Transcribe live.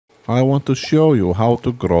I want to show you how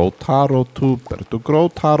to grow Taro Tuber. To grow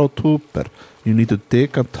Taro Tuber, you need to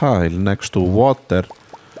dig a tile next to water.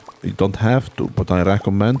 You don't have to, but I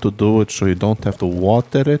recommend to do it so you don't have to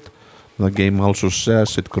water it. The game also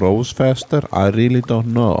says it grows faster. I really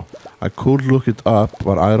don't know. I could look it up,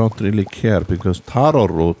 but I don't really care because Taro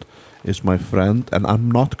Root is my friend and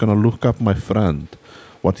I'm not gonna look up my friend.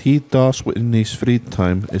 What he does in his free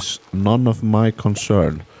time is none of my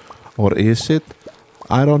concern. Or is it?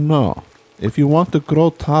 I don't know. If you want to grow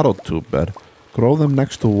Taro Tuber, grow them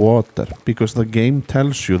next to water, because the game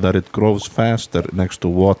tells you that it grows faster next to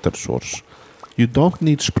water source. You don't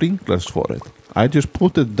need sprinklers for it. I just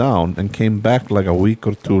put it down and came back like a week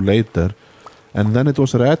or two later, and then it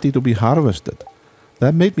was ready to be harvested.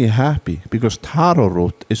 That made me happy, because Taro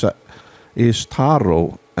Root is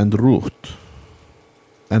taro and root.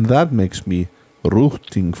 And that makes me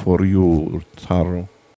rooting for you, Taro.